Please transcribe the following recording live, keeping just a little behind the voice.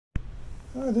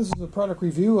This is a product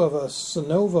review of a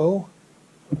Sunavo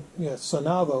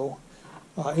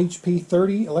HP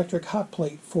 30 electric hot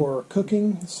plate for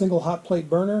cooking, single hot plate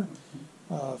burner,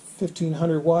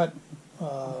 1500 watt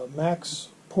max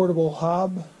portable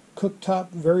hob,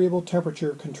 cooktop variable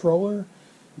temperature controller,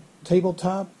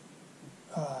 tabletop,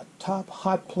 top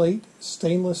hot plate,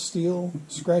 stainless steel,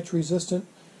 scratch resistant,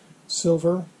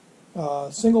 silver,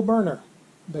 single burner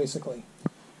basically.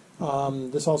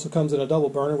 This also comes in a double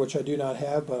burner, which I do not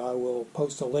have, but I will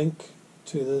post a link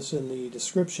to this in the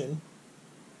description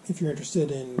if you're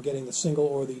interested in getting the single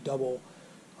or the double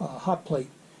hot plate.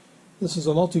 This is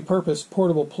a multi-purpose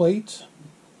portable plate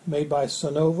made by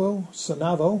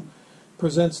Sunavo.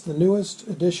 Presents the newest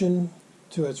addition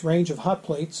to its range of hot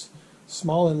plates,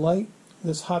 small and light.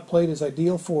 This hot plate is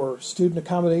ideal for student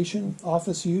accommodation,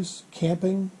 office use,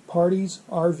 camping, parties,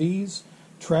 RVs,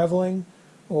 traveling,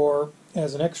 or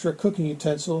as an extra cooking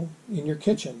utensil in your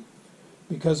kitchen.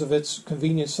 Because of its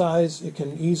convenient size, it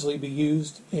can easily be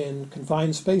used in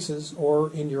confined spaces or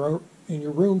in your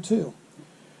room too.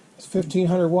 It's a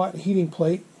 1500 watt heating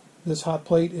plate. This hot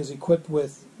plate is equipped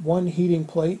with one heating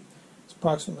plate. It's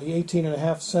approximately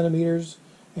 18.5 centimeters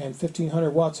and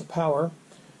 1500 watts of power.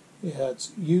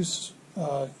 Use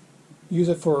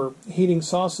it for heating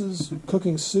sauces,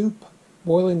 cooking soup,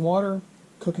 boiling water,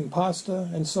 cooking pasta,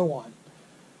 and so on.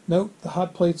 Note, the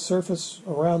hot plate surface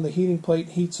around the heating plate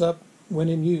heats up when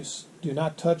in use. Do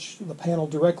not touch the panel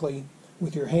directly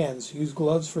with your hands. Use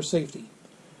gloves for safety.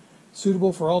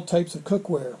 Suitable for all types of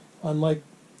cookware. Unlike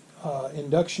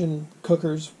induction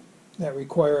cookers that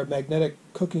require a magnetic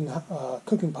cooking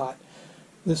pot,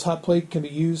 this hot plate can be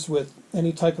used with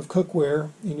any type of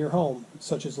cookware in your home,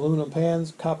 such as aluminum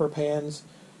pans, copper pans,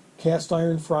 cast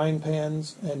iron frying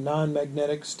pans, and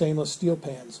non-magnetic stainless steel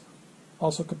pans.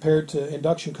 Also, compared to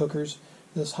induction cookers,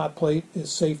 this hot plate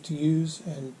is safe to use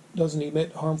and doesn't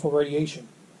emit harmful radiation.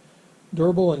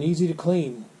 Durable and easy to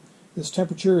clean. The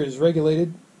temperature is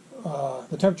regulated by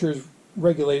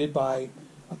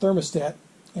a thermostat,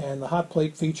 and the hot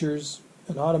plate features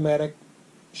an automatic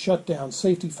shutdown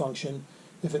safety function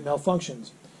if it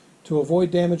malfunctions, to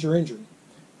avoid damage or injury.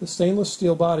 The stainless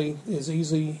steel body is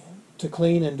easy to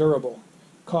clean and durable.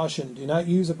 Caution: do not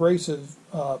use abrasive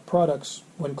products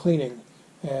when cleaning,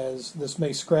 as this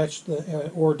may scratch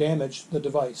or damage the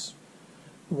device.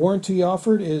 The warranty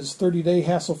offered is 30-day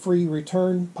hassle-free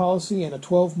return policy and a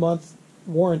 12-month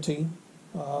warranty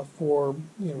for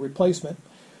replacement.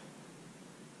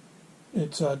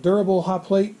 It's a durable hot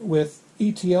plate with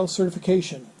ETL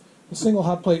certification. The single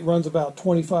hot plate runs about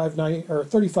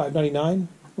 $35.99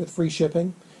 with free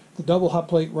shipping. The double hot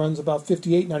plate runs about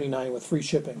 $58.99 with free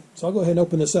shipping. So I'll go ahead and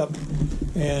open this up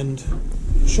and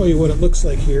show you what it looks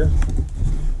like here.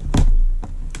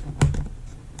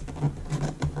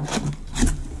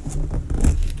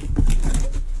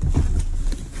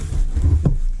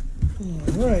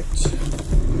 All right.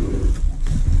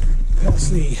 Pass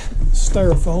the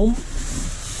styrofoam.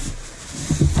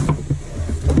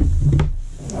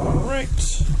 All right.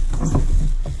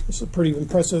 This is a pretty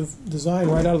impressive design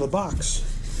right out of the box.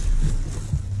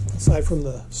 Aside from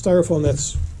the styrofoam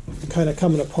that's kind of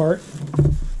coming apart,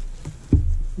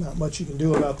 not much you can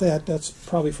do about that. That's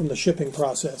probably from the shipping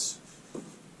process.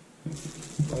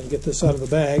 I can get this out of the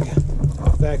bag.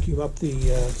 I'll vacuum up the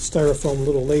styrofoam a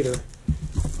little later.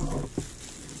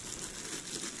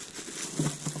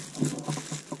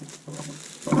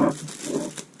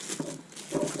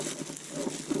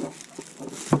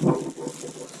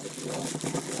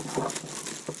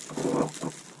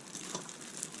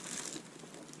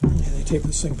 Tape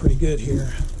this thing pretty good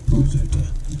here. Just have to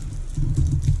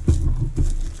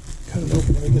cut it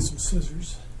open. Let me get some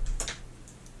scissors.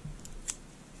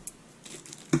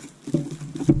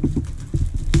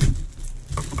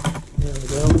 There we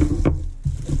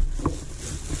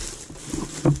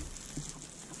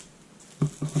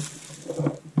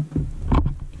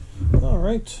go. All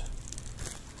right.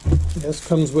 This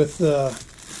comes with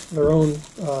their own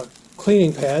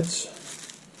cleaning pads.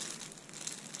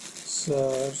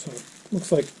 So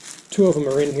looks like two of them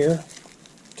are in here.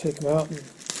 Take them out and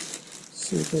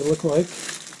see what they look like.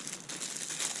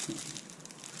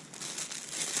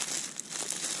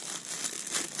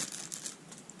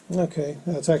 Okay,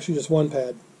 that's actually just one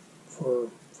pad for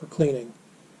cleaning.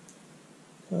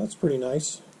 So that's pretty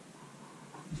nice.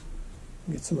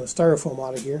 Get some of the styrofoam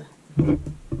out of here. And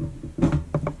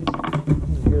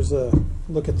here's a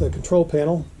look at the control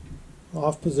panel.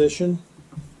 Off position.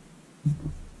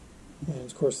 And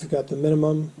of course, they've got the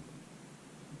minimum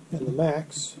and the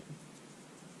max.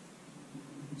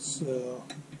 So,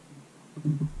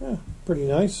 yeah, pretty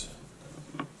nice.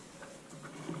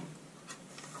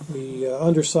 The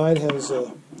underside has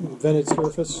a vented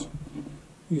surface,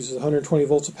 uses 120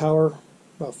 volts of power,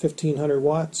 about 1500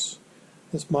 watts.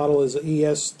 This model is a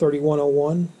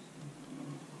ES3101.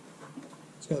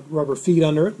 It's got rubber feet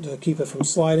under it to keep it from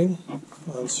sliding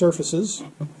on surfaces.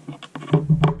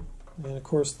 And of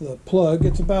course the plug,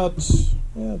 it's about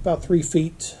 3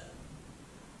 feet.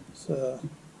 It's not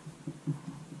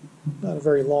a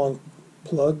very long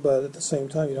plug, but at the same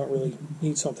time you don't really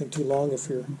need something too long if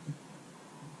you're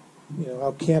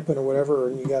out camping or whatever,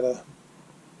 and you got a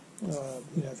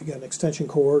if you got an extension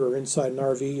cord or inside an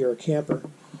RV or a camper.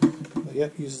 But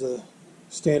yep, use the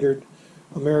standard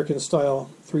American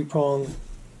style three-prong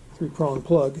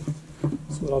plug.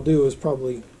 So what I'll do is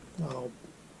I'll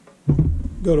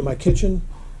go to my kitchen,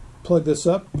 plug this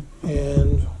up,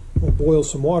 and we'll boil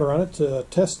some water on it to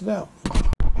test it out.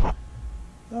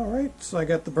 Alright, so I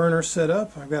got the burner set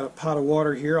up. I've got a pot of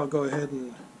water here. I'll go ahead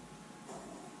and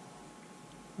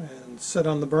set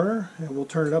on the burner, and we'll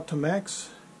turn it up to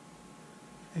max,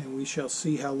 and we shall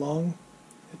see how long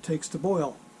it takes to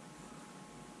boil.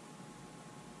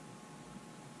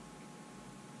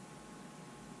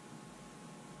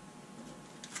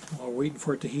 While waiting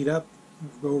for it to heat up,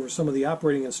 we'll go over some of the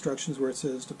operating instructions where it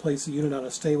says to place the unit on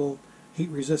a stable,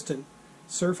 heat-resistant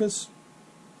surface.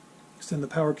 Extend the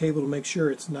power cable to make sure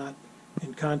it's not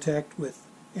in contact with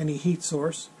any heat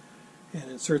source, and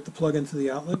insert the plug into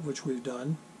the outlet, which we've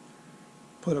done.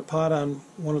 Put a pot on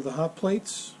one of the hot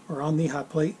plates, or on the hot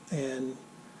plate, and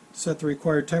set the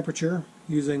required temperature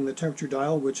using the temperature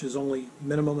dial, which is only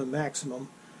minimum and maximum.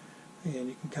 And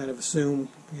you can kind of assume,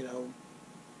 if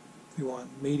you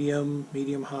want medium,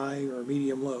 medium high, or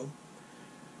medium low.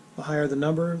 The higher the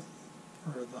number,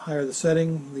 or the higher the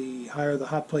setting, the higher the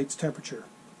hot plate's temperature.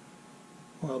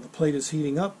 While the plate is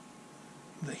heating up,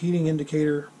 the heating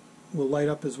indicator will light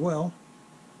up as well.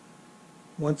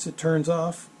 Once it turns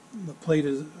off, the plate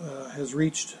has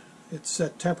reached its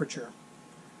set temperature.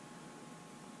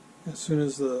 As soon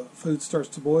as the food starts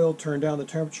to boil, turn down the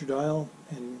temperature dial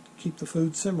and keep the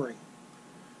food simmering.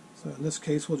 So in this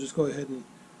case, we'll just go ahead and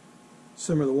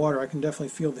simmer the water. I can definitely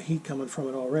feel the heat coming from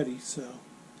it already. So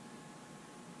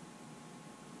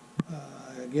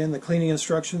again, the cleaning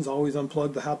instructions: always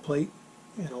unplug the hot plate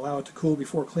and allow it to cool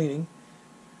before cleaning.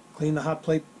 Clean the hot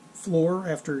plate floor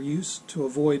after use to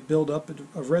avoid buildup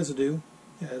of residue,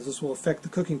 as this will affect the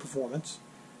cooking performance.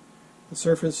 The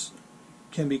surface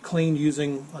can be cleaned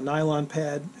using a nylon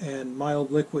pad and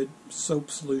mild liquid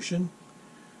soap solution.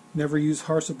 Never use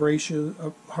harsh abrasives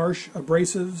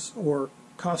or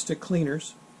caustic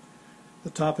cleaners. The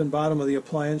top and bottom of the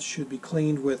appliance should be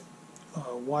cleaned with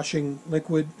washing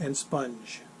liquid and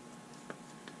sponge.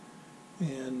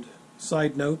 And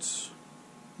side notes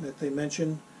that they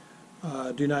mention: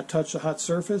 do not touch the hot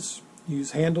surface.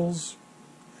 Use handles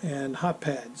and hot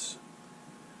pads.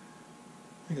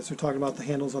 I guess they're talking about the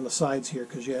handles on the sides here,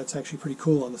 because yeah, it's actually pretty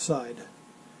cool on the side.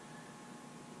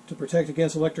 To protect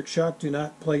against electric shock, do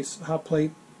not place hot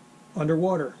plate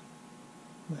underwater.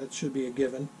 That should be a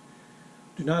given.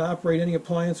 Do not operate any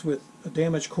appliance with a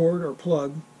damaged cord or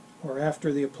plug, or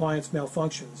after the appliance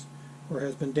malfunctions or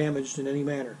has been damaged in any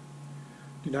manner.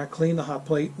 Do not clean the hot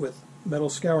plate with metal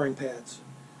scouring pads.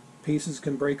 Pieces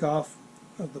can break off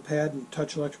of the pad and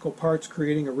touch electrical parts,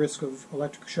 creating a risk of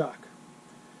electric shock.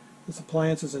 This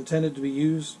appliance is intended to be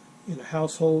used in a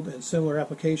household and similar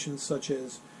applications such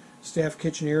as staff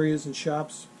kitchen areas and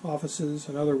shops, offices,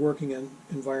 and other working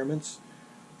environments,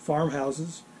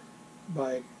 farmhouses,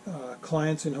 by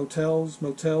clients in hotels,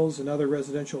 motels, and other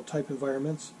residential type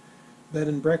environments, bed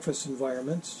and breakfast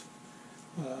environments.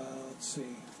 Let's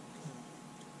see.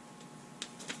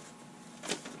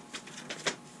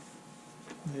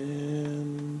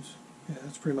 And yeah,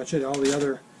 that's pretty much it. All the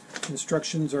other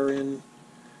instructions are in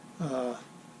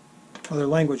other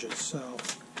languages. So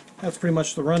that's pretty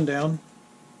much the rundown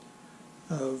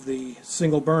of the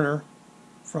single burner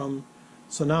from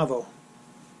Sunavo.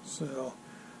 So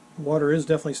the water is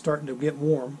definitely starting to get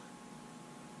warm.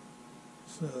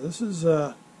 So this is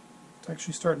it's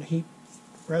actually starting to heat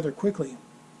rather quickly.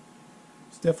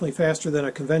 It's definitely faster than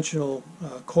a conventional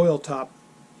coil top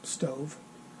stove.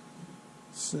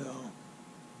 So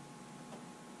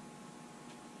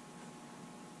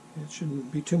it shouldn't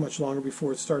be too much longer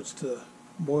before it starts to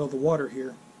boil the water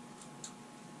here.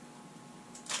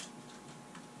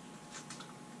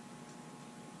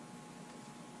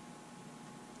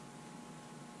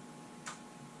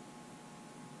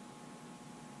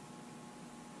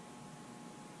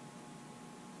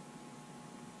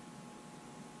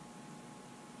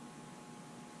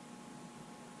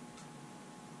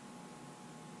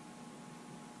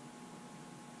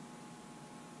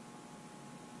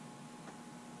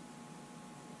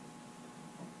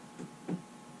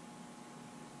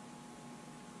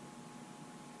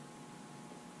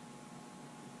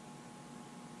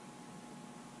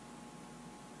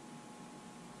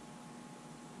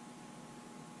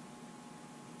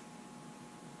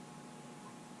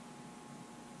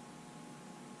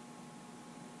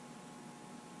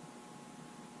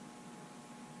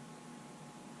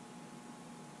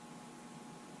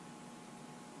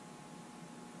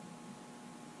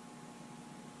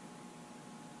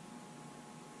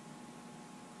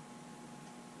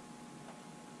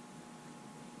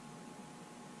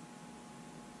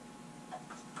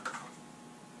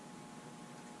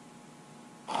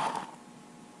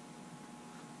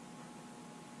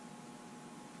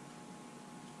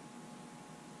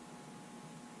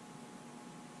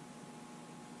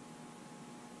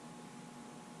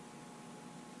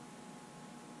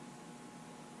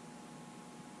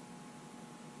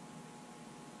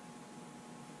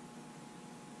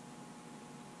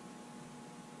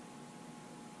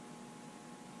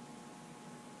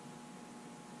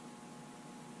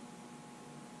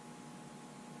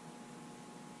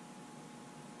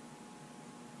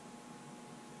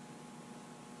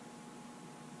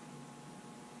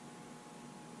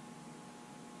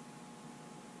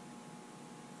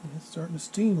 It's starting to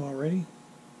steam already.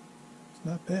 It's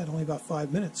not bad, only about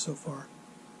 5 minutes so far.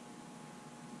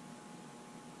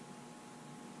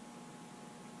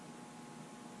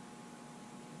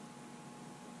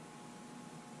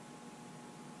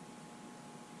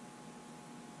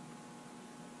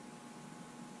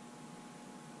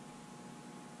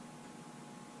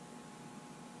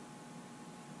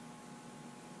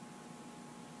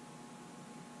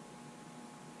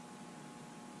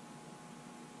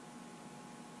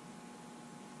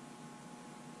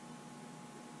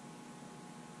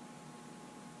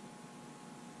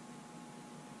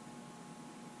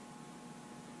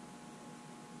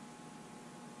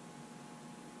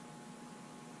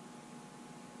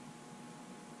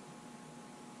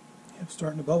 It's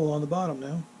starting to bubble on the bottom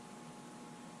now.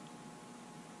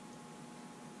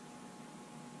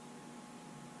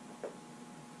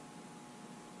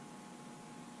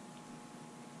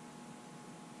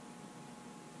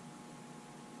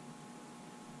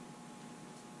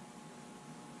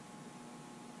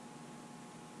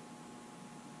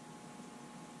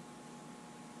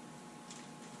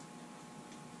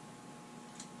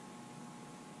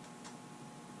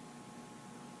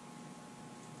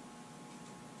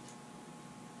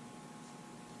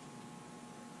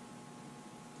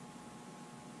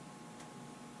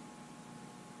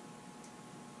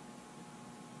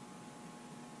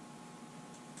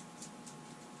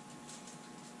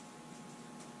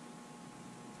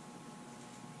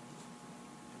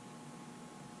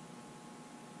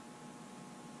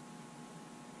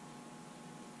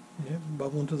 Yep,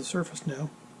 bubbling to the surface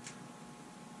now.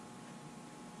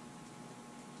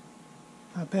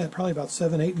 Not bad, probably about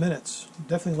 7-8 minutes.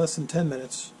 Definitely less than 10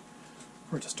 minutes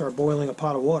for it to start boiling a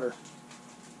pot of water.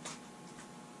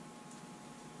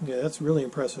 Yeah, that's really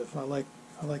impressive. I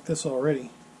like this already.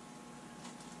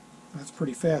 That's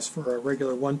pretty fast for a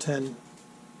regular 110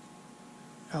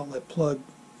 outlet plug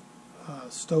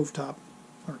stovetop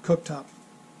or cooktop.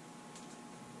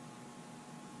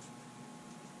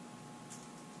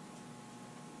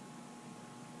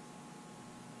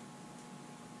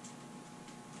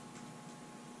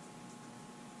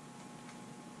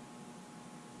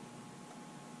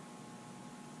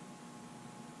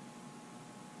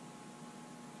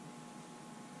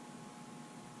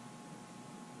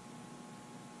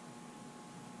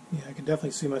 Yeah, I can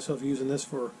definitely see myself using this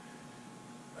for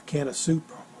a can of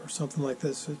soup or something like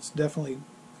this. It's definitely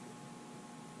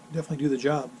do the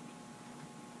job.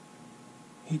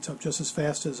 Heats up just as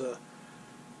fast as a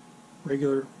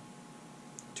regular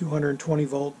 220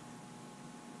 volt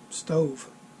stove.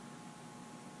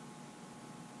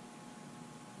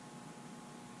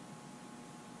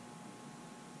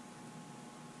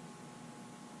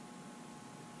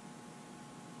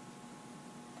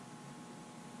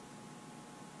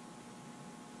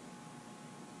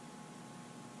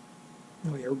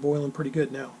 Oh yeah, we're boiling pretty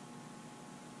good now.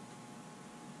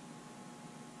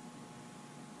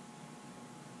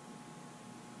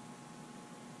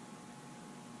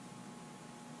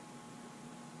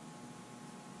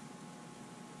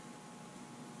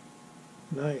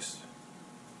 Nice.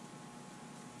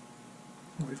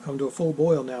 We've come to a full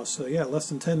boil now, so yeah, less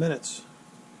than 10 minutes.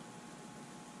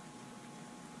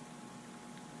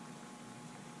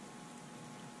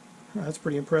 That's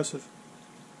pretty impressive.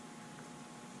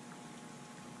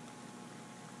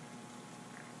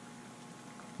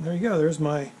 There you go, there's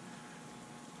my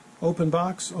open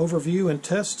box overview and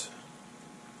test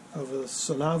of a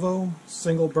Sunavo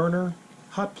single burner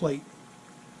hot plate.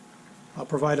 I'll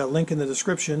provide a link in the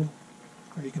description,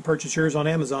 or you can purchase yours on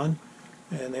Amazon.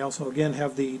 And they also again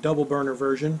have the double burner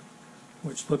version,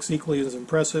 which looks equally as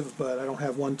impressive, but I don't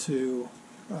have one to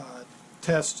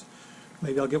test.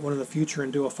 Maybe I'll get one in the future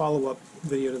and do a follow-up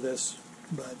video to this.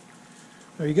 But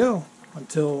there you go.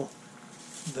 Until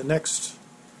the next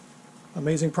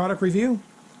amazing product review,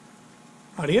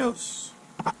 adios.